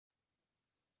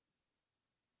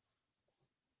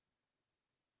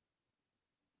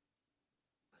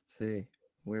see.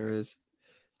 Where is...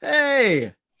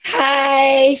 Hey!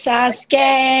 Hi,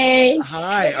 Sasuke.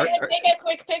 Hi. We're gonna take a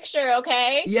quick picture,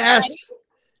 okay? Yes.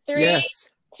 Three, Yes.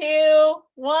 2,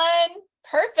 1.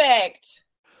 Perfect.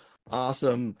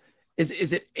 Awesome.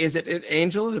 Is it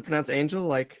Angel? Is it pronounced Angel?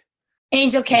 Like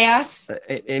Angel Chaos.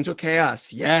 Angel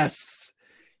Chaos. Yes.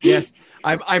 Yes.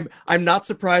 I'm not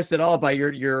surprised at all by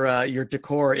your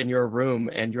decor in your room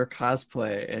and your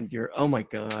cosplay and your, oh my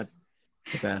God,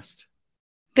 the best.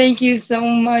 Thank you so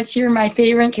much. You're my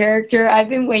favorite character. I've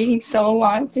been waiting so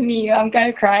long to meet you. I'm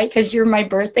gonna cry because you're my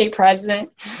birthday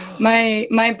present.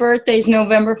 My birthday's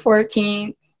November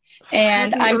 14th,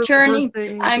 and I'm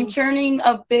turning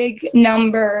a big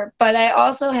number. But I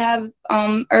also have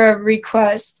a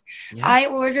request. Yes. I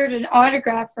ordered an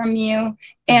autograph from you,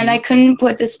 and I couldn't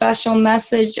put the special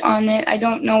message on it. I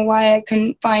don't know why I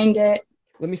couldn't find it.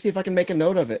 Let me see if I can make a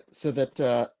note of it so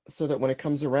that when it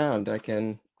comes around, I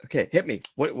can. Okay, hit me.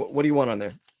 What do you want on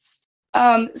there?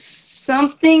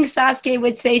 Something Sasuke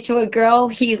would say to a girl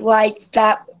he liked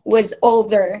that was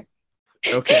older.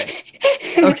 Okay.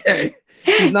 Okay.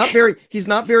 He's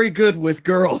not very good with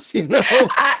girls, you know.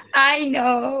 I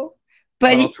know,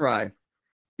 but I'll try.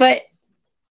 But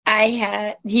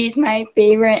he's my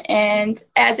favorite, and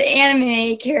as an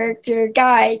anime character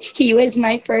guy, he was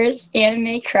my first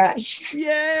anime crush.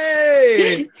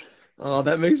 Yay! Oh,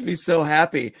 that makes me so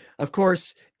happy. Of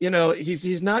course, you know,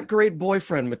 he's not great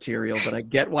boyfriend material, but I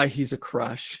get why he's a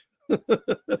crush.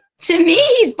 To me,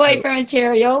 he's boyfriend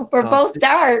material. We're both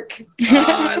dark.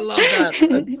 I love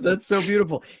that. That's so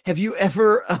beautiful. Have you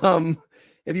ever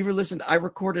listened? I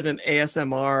recorded an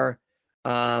ASMR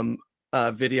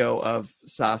video of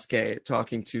Sasuke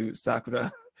talking to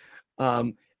Sakura,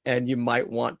 and you might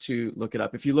want to look it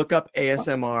up. If you look up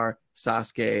ASMR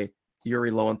Sasuke Yuri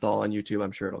Lowenthal on YouTube,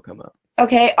 I'm sure it'll come up.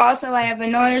 Okay, also I have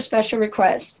another special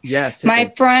request. Yes.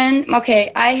 My friend,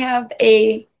 I have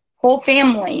a whole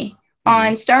family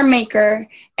on Star Maker,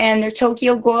 and they're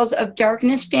Tokyo Ghouls of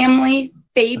Darkness family,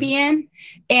 Fabian,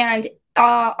 and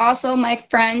also my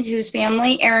friend whose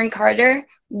family, Aaron Carter,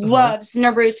 loves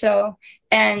Naruto,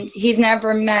 and he's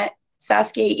never met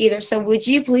Sasuke either. So would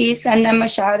you please send them a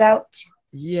shout out?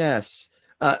 Yes.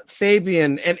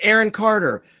 Fabian and Aaron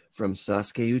Carter from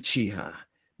Sasuke Uchiha.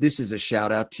 This is a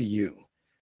shout out to you.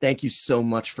 Thank you so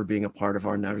much for being a part of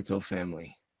our Naruto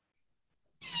family.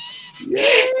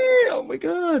 Yay! Oh my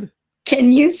God.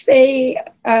 Can you say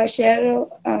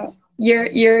Shadow your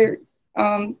the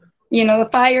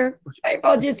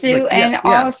fireball jutsu, and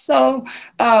also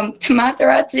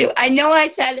Tamateratsu? I know I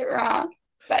said it wrong,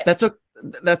 but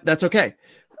that's okay.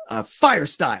 Fire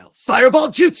style, fireball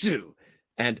jutsu,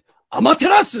 and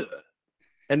Amaterasu,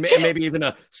 and maybe even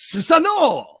a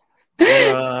Susanoo.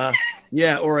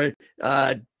 Or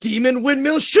a demon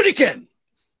windmill shuriken.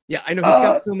 Yeah, I know he's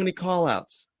got so many call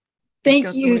outs.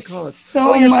 Thank you so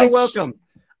much. You're so welcome.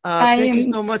 Thank you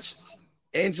so much.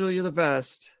 Angel, you're the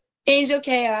best. Angel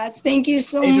Chaos. Thank you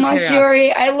so much,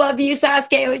 Yuri. I love you,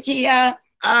 Sasuke Uchiha.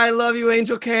 I love you,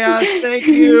 Angel Chaos. Thank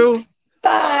you.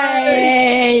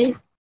 Bye.